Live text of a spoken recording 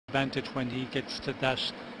advantage when he gets to that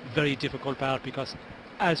very difficult part, because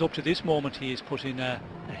as up to this moment he is put in a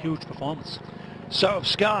huge performance. So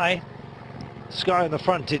Sky in the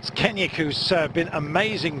front, it's Kenyuk who's been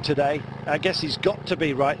amazing today. I guess he's got to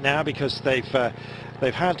be right now because they've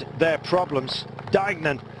had their problems.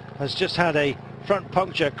 Dignan has just had a front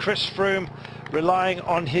puncture. Chris Froome relying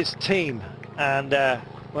on his team, and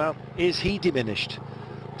well, is he diminished?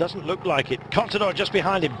 Doesn't look like it. Contador just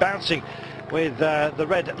behind him, bouncing with the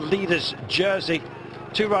red leader's jersey.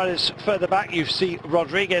 Two riders further back, you see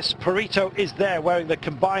Rodriguez. Puerto is there wearing the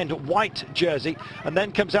combined white jersey, and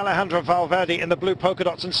then comes Alejandro Valverde in the blue polka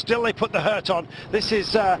dots, and still they put the hurt on. This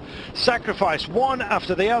is sacrifice, one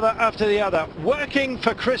after the other, working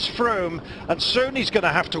for Chris Froome, and soon he's going to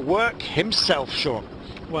have to work himself, Sean.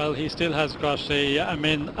 Well, he still has got a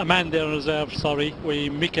man there in reserve,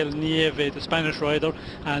 with Mikel Nieve, the Spanish rider,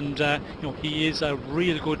 and you know, he is a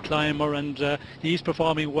real good climber, and he's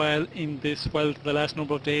performing well in this Vuelta. The last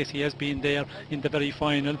number of days he has been there in the very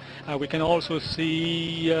final. We can also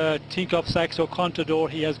see Tinkoff Saxo Contador.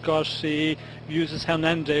 He has got Uses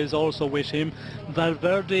Hernandez also with him.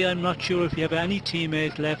 Valverde, I'm not sure if he have any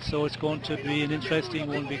teammates left, so it's going to be an interesting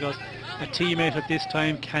one, because a teammate at this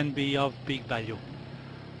time can be of big value.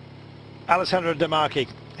 Alessandro De Marchi,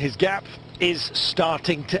 his gap is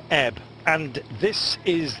starting to ebb, and this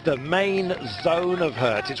is the main zone of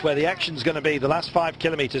hurt. It's where the action's going to be, the last 5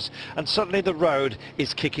 kilometres, and suddenly the road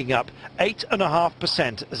is kicking up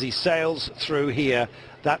 8.5% as he sails through here.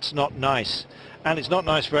 That's not nice, and it's not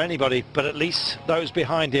nice for anybody, but at least those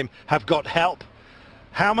behind him have got help.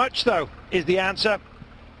 How much, though, is the answer.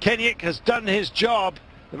 Kenyuk has done his job,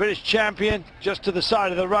 the British champion, just to the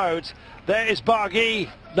side of the road. There is Barguil,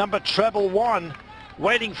 number treble 1,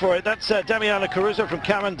 waiting for it. That's Damiano Caruso from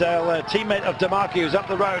Cannondale, teammate of De Marchi, who's up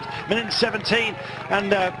the road, minute 17.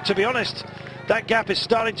 And to be honest, that gap is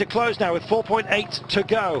starting to close now with 4.8 to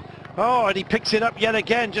go. Oh, and he picks it up yet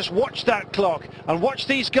again. Just watch that clock, and watch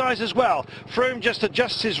these guys as well. Froome just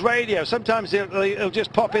adjusts his radio. Sometimes he'll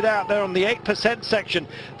just pop it out there on the 8% section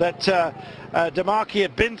that De Marchi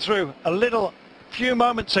had been through a few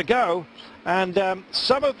moments ago. And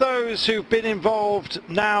some of those who've been involved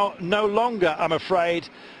now no longer, I'm afraid.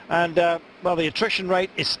 And well, the attrition rate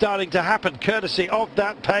is starting to happen courtesy of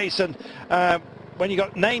that pace. And when you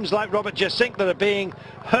got names like Robert Jasink that are being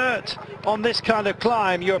hurt on this kind of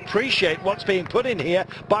climb, you appreciate what's being put in here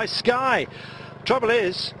by Sky. Trouble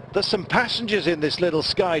is, there's some passengers in this little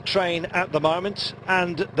Sky train at the moment,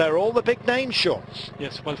 and they're all the big names, Sean.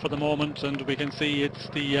 Yes, well, for the moment, and we can see it's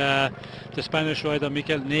the Spanish rider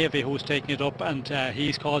Mikel Nieve who's taking it up, and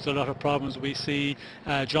he's caused a lot of problems. We see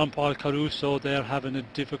Jean-Paul Caruso there having a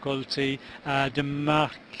difficulty, De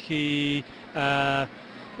Marchi,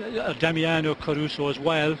 Damiano Caruso as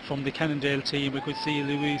well from the Cannondale team. We could see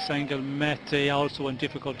Luis Angel Mete also in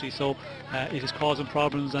difficulty, so it is causing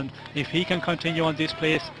problems, and if he can continue on this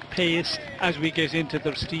pace as we get into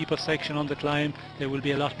the steeper section on the climb, there will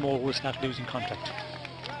be a lot more who will start losing contact.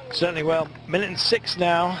 Certainly. Well, minute 6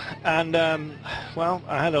 now, and well,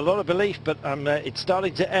 I had a lot of belief, but it's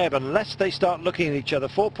starting to ebb unless they start looking at each other.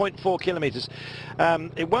 4.4 kilometres.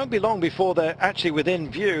 It won't be long before they're actually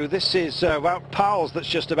within view. This is Wout Powell's that's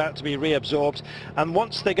just about to be reabsorbed, and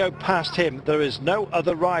once they go past him, there is no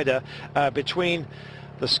other rider between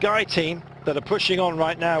the Sky team that are pushing on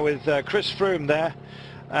right now with Chris Froome there,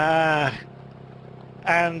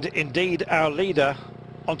 and indeed our leader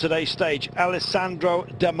on today's stage, Alessandro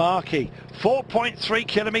De Marchi. 4.3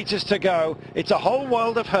 kilometres to go. It's a whole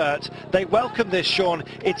world of hurt. They welcome this, Sean.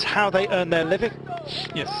 It's how they earn their living.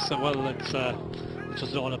 Yes, well, it's what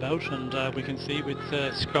it's all about, and we can see with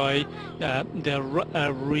Sky,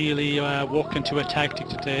 they're really working to a tactic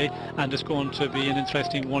today, and it's going to be an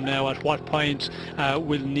interesting one now. At what point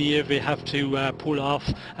will Nieve have to pull off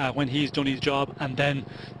when he's done his job, and then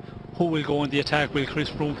who will go in the attack? Will Chris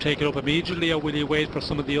Froome take it up immediately, or will he wait for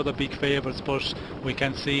some of the other big favourites? But we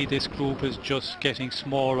can see this group is just getting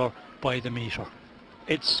smaller by the metre.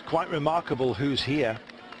 It's quite remarkable who's here.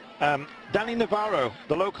 Danny Navarro,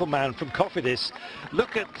 the local man from Cofidis.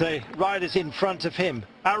 Look at the riders in front of him.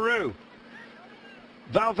 Aru,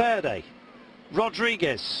 Valverde,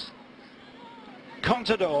 Rodriguez,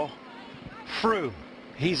 Contador, Froome.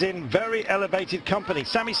 He's in very elevated company.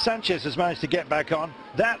 Sammy Sanchez has managed to get back on.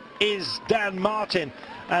 That is Dan Martin.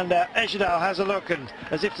 And Ejidal has a look, and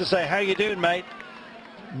as if to say, how you doing, mate?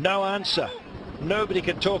 No answer. Nobody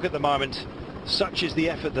can talk at the moment. Such is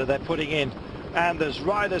the effort that they're putting in. And there's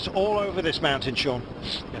riders all over this mountain, Sean.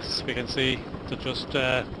 Yes, we can see they're just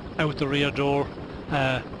out the rear door.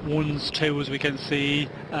 ones, twos. We can see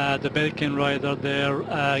the Belkin rider there,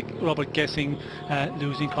 Robert Guessing,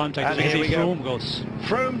 losing contact. And here we go. Froome goes.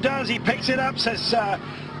 Froome does, he picks it up, says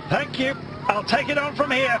thank you, I'll take it on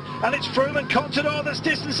from here, and it's Froome and Contador that's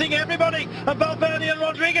distancing everybody, and Valverde and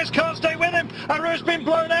Rodriguez can't stay with him. Aru's been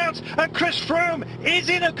blown out, and Chris Froome is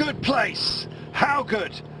in a good place. How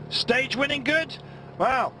good? Stage winning good?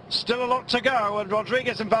 Well, still a lot to go, and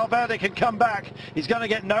Rodriguez and Valverde can come back. He's going to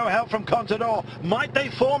get no help from Contador. Might they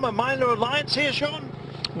form a minor alliance here, Sean?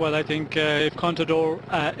 Well, I think if Contador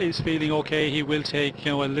is feeling okay, he will take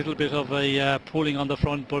a little bit of a pulling on the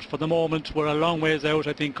front, but for the moment we're a long ways out.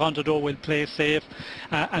 I think Contador will play safe,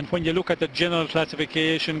 and when you look at the general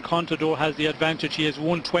classification, Contador has the advantage. He has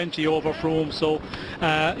 120 over Froome, so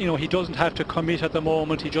he doesn't have to commit at the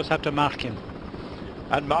moment, he just have to mark him.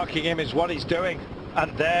 And marking him is what he's doing.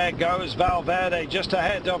 And there goes Valverde just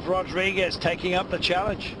ahead of Rodriguez, taking up the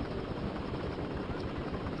challenge.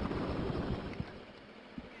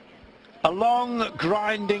 A long,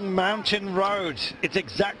 grinding mountain road. It's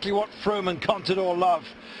exactly what Froome and Contador love.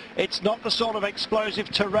 It's not the sort of explosive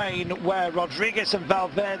terrain where Rodriguez and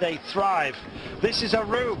Valverde thrive. This is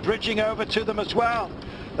Aru bridging over to them as well.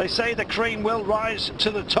 They say the cream will rise to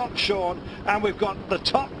the top, Sean, and we've got the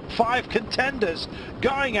top 5 contenders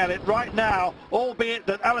going at it right now, albeit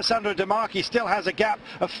that Alessandro De Marchi still has a gap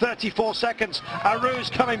of 34 seconds. Aru's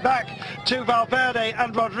coming back to Valverde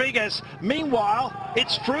and Rodriguez. Meanwhile,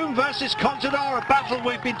 it's Froome versus Contador, a battle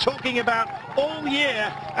we've been talking about all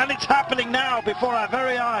year, and it's happening now before our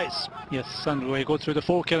very eyes. Yes, and we go through the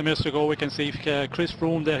 4 kilometers to go. We can see Chris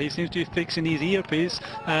Froome there. He seems to be fixing his earpiece,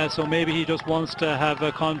 so maybe he just wants to have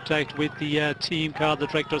a contact with the team car, the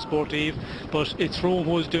Director Sportive, but it's Froome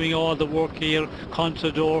who's doing all the work here.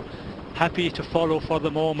 Contador happy to follow for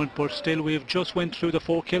the moment, but still we've just went through the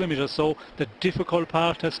 4 kilometers, so the difficult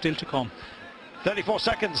part has still to come. 34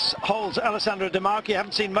 seconds holds Alessandro De Marchi.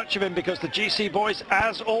 Haven't seen much of him because the GC boys,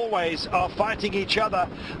 as always, are fighting each other.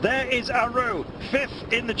 There is Aru,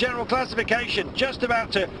 5th in the general classification, just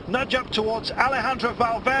about to nudge up towards Alejandro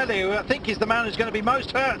Valverde, who I think is the man who's going to be most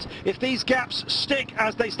hurt if these gaps stick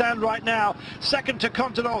as they stand right now. 2nd to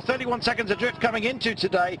Contador, 31 seconds adrift coming into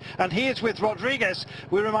today, and he is with Rodriguez.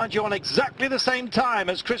 We remind you on exactly the same time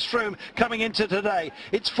as Chris Froome coming into today.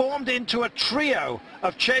 It's formed into a trio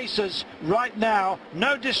of chasers right now.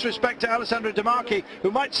 No disrespect to Alessandro De Marchi, who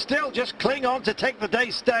might still just cling on to take the day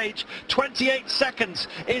stage. 28 seconds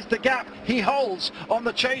is the gap he holds on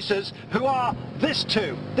the chasers, who are this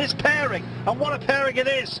pairing, and what a pairing it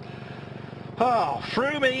is. Oh,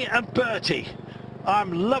 Froome and Bertie.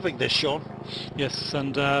 I'm loving this, Sean. Yes,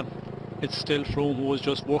 and it's still Froome who was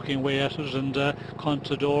just working away at it, and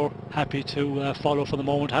Contador happy to follow for the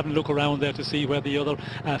moment, having a look around there to see where the other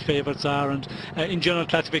favourites are. And in general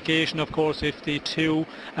classification, of course, if the two,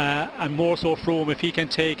 and more so Froome, if he can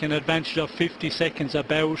take an advantage of 50 seconds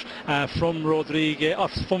about from Rodriguez or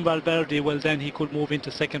from Valverde, well then he could move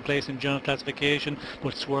into 2nd place in general classification,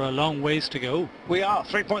 but we're a long ways to go. We are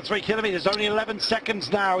 3.3 kilometres, only 11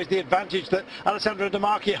 seconds now is the advantage that Alessandro De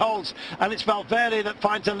Marchi holds, and it's Valverde that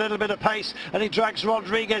finds a little bit of pace, and he drags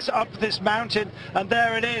Rodriguez up this mountain, and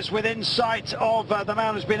there it is within sight of the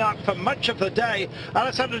man who's been up for much of the day.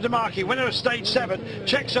 Alessandro De Marchi, winner of stage 7,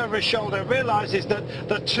 checks over his shoulder, realises that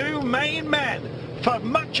the 2 main men for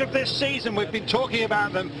much of this season, we've been talking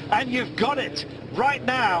about them, and you've got it right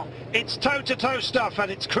now. It's toe-to-toe stuff,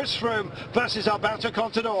 and it's Chris Froome versus Alberto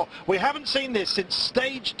Contador. We haven't seen this since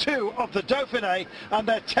stage 2 of the Dauphiné, and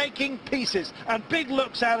they're taking pieces and big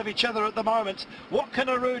looks out of each other at the moment. What can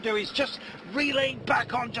Aru do? He's just relaying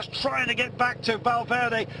back on, just trying to get back to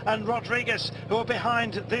Valverde and Rodriguez, who are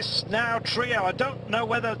behind this now trio. I don't know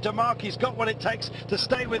whether De Marchi's got what it takes to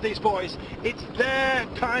stay with these boys. It's their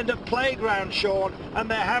kind of playground, Sean, and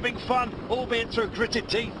they're having fun, albeit through gritted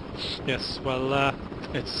teeth. Yes, well,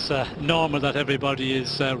 it's normal that everybody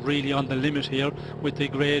is really on the limit here with the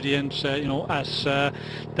gradient, at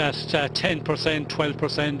that 10%,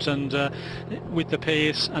 12%, and with the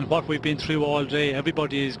pace and what we've been through all day,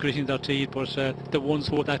 everybody is gritting their teeth, but the ones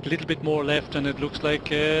who have that little bit more left, and it looks like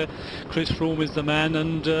Chris Froome is the man,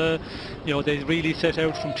 and they really set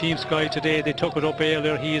out from Team Sky today. They took it up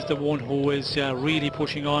earlier. He is the one who is really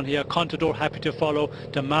pushing on here. Contador happy to follow.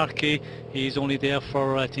 De Marchi, he's only there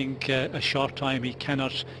for I think a short time. He cannot,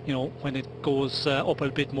 when it goes up a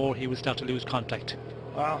bit more, he will start to lose contact.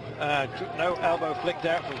 Well, no elbow flicked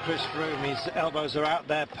out from Chris Froome. His elbows are out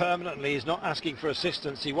there permanently. He's not asking for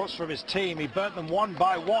assistance. He was from his team. He burnt them one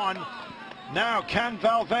by one. Now, can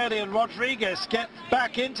Valverde and Rodriguez get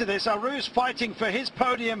back into this? Aru's fighting for his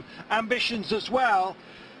podium ambitions as well.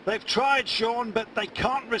 They've tried, Sean, but they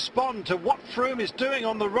can't respond to what Froome is doing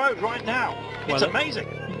on the road right now. It's amazing.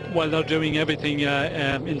 Well, they're doing everything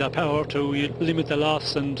in their power to limit the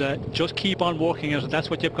loss and just keep on working at it. That's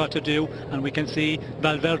what you've got to do, and we can see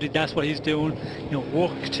Valverde, that's what he's doing. You know,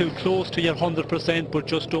 work too close to your 100%, but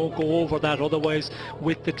just don't go over that. Otherwise,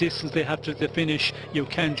 with the distance they have to the finish, you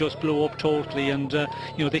can just blow up totally. And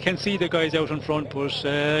you know, they can see the guys out in front, but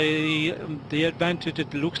the advantage,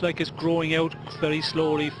 it looks like it's growing out very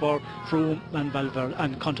slowly for Froome and Valverde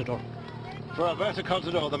and Contador. For Alberto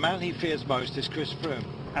Contador, the man he fears most is Chris Froome,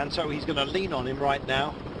 and so he's going to lean on him right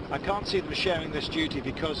now. I can't see them sharing this duty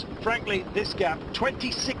because, frankly, this gap,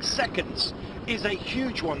 26 seconds, is a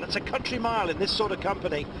huge one. That's a country mile in this sort of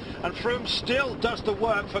company, and Froome still does the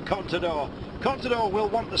work for Contador. Contador will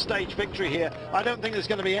want the stage victory here. I don't think there's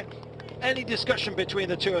going to be any discussion between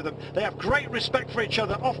the two of them. They have great respect for each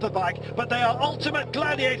other off the bike, but they are ultimate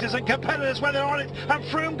gladiators and competitors when they're on it, and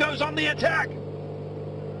Froome goes on the attack.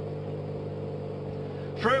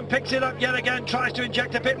 Froome picks it up yet again, tries to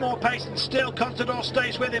inject a bit more pace, and still Contador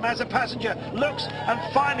stays with him as a passenger. Looks, and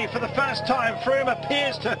finally, for the first time, Froome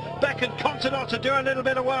appears to beckon Contador to do a little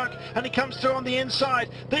bit of work, and he comes through on the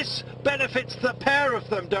inside. This benefits the pair of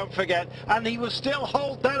them, don't forget, and he will still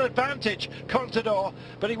hold that advantage, Contador,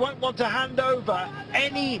 but he won't want to hand over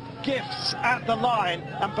any gifts at the line,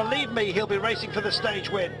 and believe me, he'll be racing for the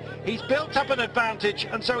stage win. He's built up an advantage,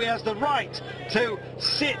 and so he has the right to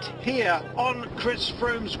sit here on Chris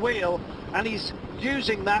Froome's wheel, and he's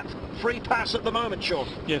using that free pass at the moment, Sean.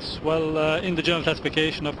 Yes, well, in the general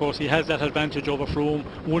classification, of course, he has that advantage over Froome,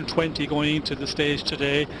 120 going into the stage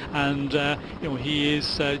today, and you know, he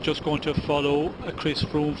is just going to follow Chris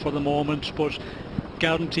Froome for the moment, but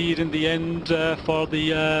guaranteed in the end for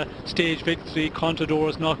the stage victory. Contador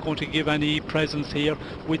is not going to give any presence here.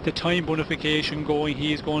 With the time bonification going,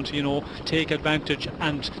 he is going to, you know, take advantage,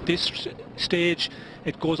 and this stage,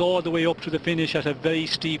 it goes all the way up to the finish at a very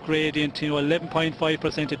steep gradient, you know,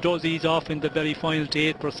 11.5%. It does ease off in the very final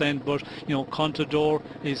to 8%, but, you know, Contador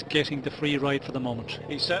is getting the free ride for the moment.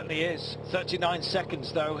 He certainly is. 39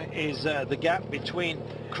 seconds, though, is the gap between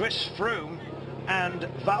Chris Froome and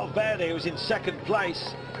Valverde, who's in second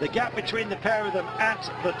place. The gap between the pair of them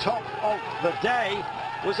at the top of the day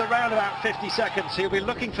was around about 50 seconds. He'll be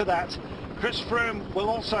looking for that. Chris Froome will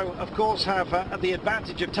also, of course, have the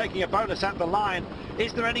advantage of taking a bonus at the line.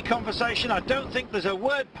 Is there any conversation? I don't think there's a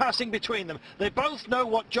word passing between them. They both know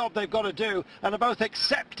what job they've got to do and are both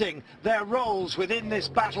accepting their roles within this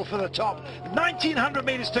battle for the top. 1,900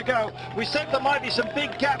 metres to go. We said there might be some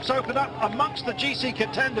big gaps open up amongst the GC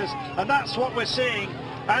contenders, and that's what we're seeing.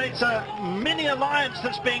 And it's a mini alliance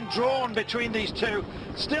that's being drawn between these two.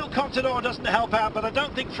 Still, Contador doesn't help out, but I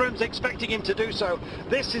don't think Froome's expecting him to do so.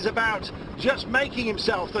 This is about just making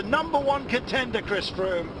himself the #1 contender, Chris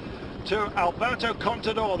Froome, to Alberto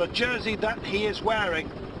Contador, the jersey that he is wearing.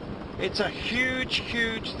 It's a huge,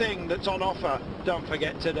 huge thing that's on offer, don't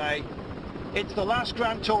forget, today. It's the last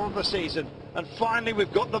Grand Tour of the season, and finally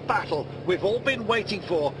we've got the battle we've all been waiting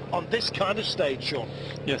for on this kind of stage, Sean.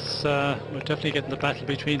 Yes, we're definitely getting the battle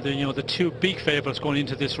between the, you know, the two big favourites going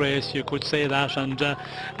into this race, you could say that, and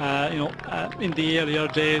you know, in the earlier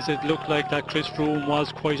days it looked like that Chris Froome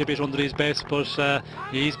was quite a bit under his best, but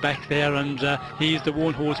he's back there, and he's the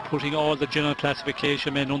one who is putting all the general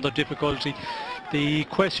classification men under difficulty. The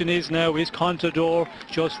question is now, is Contador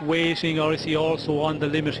just waiting, or is he also on the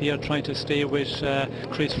limit here trying to stay with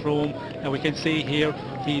Chris Froome? And we can see here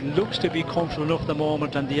he looks to be comfortable enough at the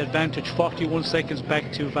moment, and the advantage 41 seconds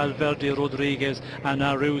back to Valverde, Rodriguez and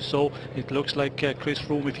Aru. So it looks like Chris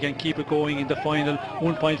Froome, if he can keep it going in the final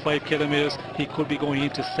 1.5 kilometres, he could be going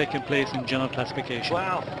into second place in general classification.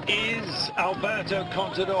 Well, is Alberto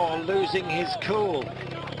Contador losing his cool?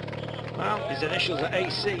 Well, his initials are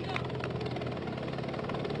AC.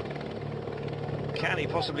 Can he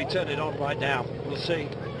possibly turn it on right now? We'll see.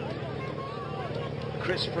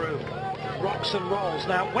 Chris Froome rocks and rolls.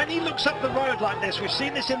 Now, when he looks up the road like this, we've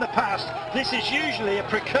seen this in the past, this is usually a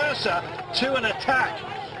precursor to an attack.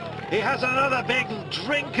 He has another big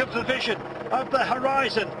drink of the vision, of the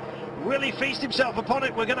horizon. Will he feast himself upon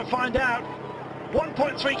it? We're going to find out.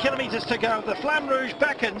 1.3 kilometres to go. The Flamme Rouge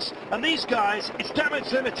beckons, and these guys, it's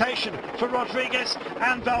damage limitation for Rodriguez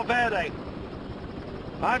and Valverde.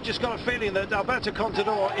 I've just got a feeling that Alberto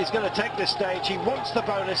Contador is going to take this stage. He wants the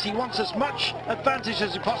bonus. He wants as much advantage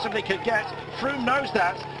as he possibly could get. Froome knows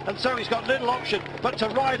that, and so he's got little option but to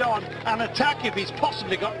ride on and attack if he's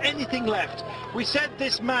possibly got anything left. We said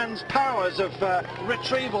this man's powers of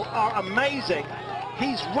retrieval are amazing.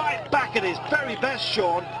 He's right back at his very best,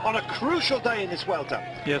 Sean, on a crucial day in this Vuelta.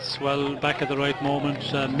 Yes, well, back at the right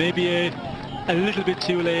moment. Maybe a a little bit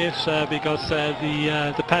too late because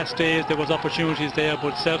the past days there was opportunities there,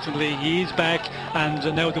 but certainly he's back,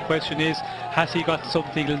 and now the question is, has he got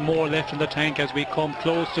something more left in the tank as we come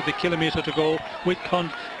close to the kilometre to go with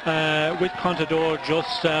Contador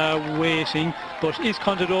just waiting. But is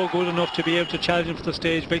Contador good enough to be able to challenge him for the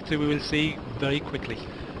stage victory? We will see very quickly.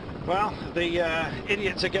 Well, the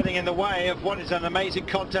idiots are getting in the way of what is an amazing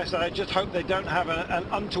contest, and I just hope they don't have an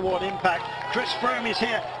untoward impact. Chris Froome is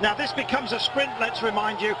here. Now this becomes a sprint, let's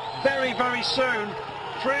remind you, very, very soon.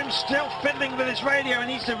 Froome's still fiddling with his radio.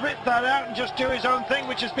 He needs to rip that out and just do his own thing,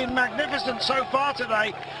 which has been magnificent so far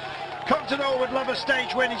today. Contador would love a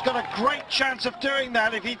stage win. He's got a great chance of doing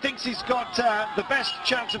that. If he thinks he's got the best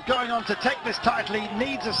chance of going on to take this title, he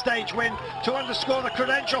needs a stage win to underscore the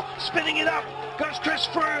credential. Spinning it up goes Chris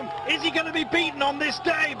Froome. Is he going to be beaten on this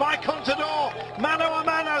day by Contador? Mano a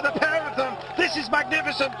mano, the pair of them. This is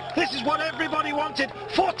magnificent. This is what everybody wanted.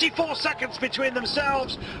 44 seconds between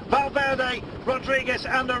themselves. Valverde, Rodriguez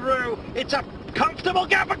and Aru. It's a comfortable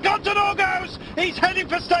gap, and Contador goes. He's heading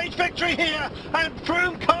for stage victory here, and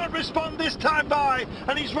Froome can't respond this time by,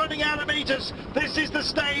 and he's running out of meters. This is the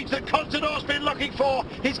stage that Contador's been looking for.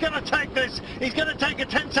 He's going to take this. He's going to take a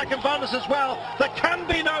 10-second bonus as well. There can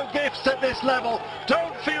be no gifts at this level.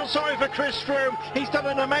 Don't feel sorry for Chris Froome. He's done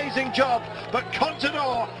an amazing job, but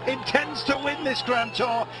Contador intends to win this Grand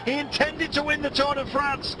Tour. He intended to win the Tour de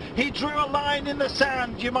France. He drew a line in the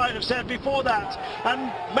sand, you might have said before that, and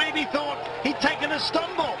maybe thought he'd taken a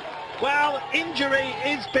stumble. Well, injury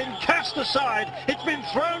has been cast aside. It's been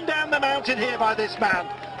thrown down the mountain here by this man.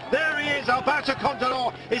 There he is. Alberto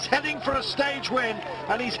Contador is heading for a stage win,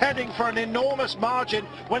 and he's heading for an enormous margin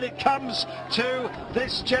when it comes to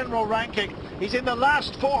this general ranking. He's in the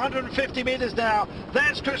last 450 metres now.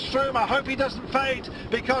 There's Chris Froome. I hope he doesn't fade,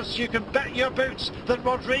 because you can bet your boots that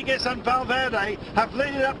Rodriguez and Valverde have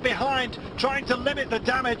lit it up behind, trying to limit the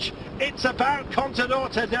damage. It's about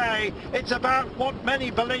Contador today. It's about what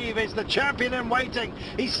many believe is the champion in waiting.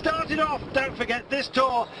 He started off, don't forget, this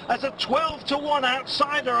tour as a 12-to-1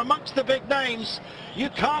 outsider amongst the big names. You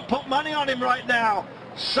can't put money on him right now.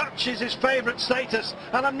 Such is his favourite status,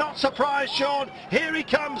 and I'm not surprised, Sean. Here he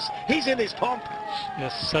comes. He's in his pomp.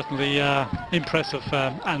 Yes, certainly impressive.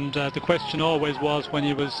 And the question always was, when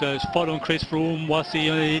he was following Chris Froome, was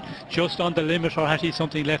he just on the limit, or had he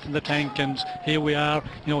something left in the tank? And here we are.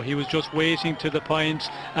 You know, he was just waiting to the point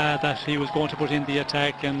that he was going to put in the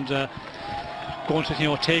attack and going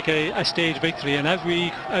to, take a stage victory. And as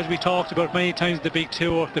we talked about many times, the big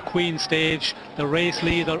tour, the Queen stage, the race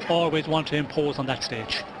leader always want to impose on that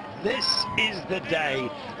stage. This is the day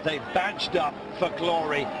they've badged up for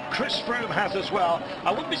glory. Chris Froome has as well.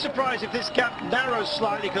 I wouldn't be surprised if this gap narrows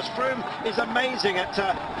slightly, because Froome is amazing at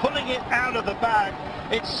pulling it out of the bag.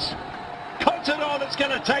 It's Contador that's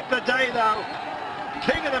going to take the day, though.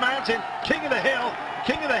 King of the mountain, king of the hill,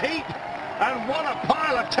 king of the heap. And what a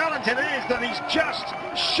pile of talent it is that he's just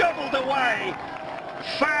shoveled away.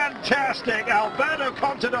 Fantastic, Alberto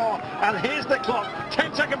Contador. And here's the clock.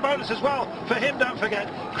 10-second bonus as well for him, don't forget.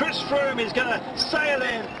 Chris Froome is going to sail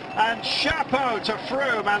in, and chapeau to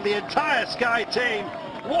Froome and the entire Sky team.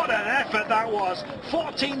 What an effort that was.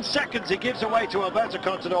 14 seconds he gives away to Alberto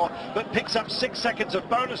Contador, but picks up 6 seconds of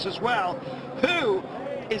bonus as well. Who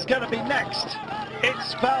is going to be next?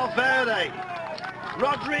 It's Valverde.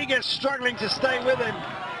 Rodriguez struggling to stay with him.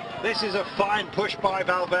 This is a fine push by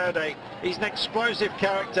Valverde. He's an explosive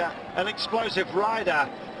character, an explosive rider,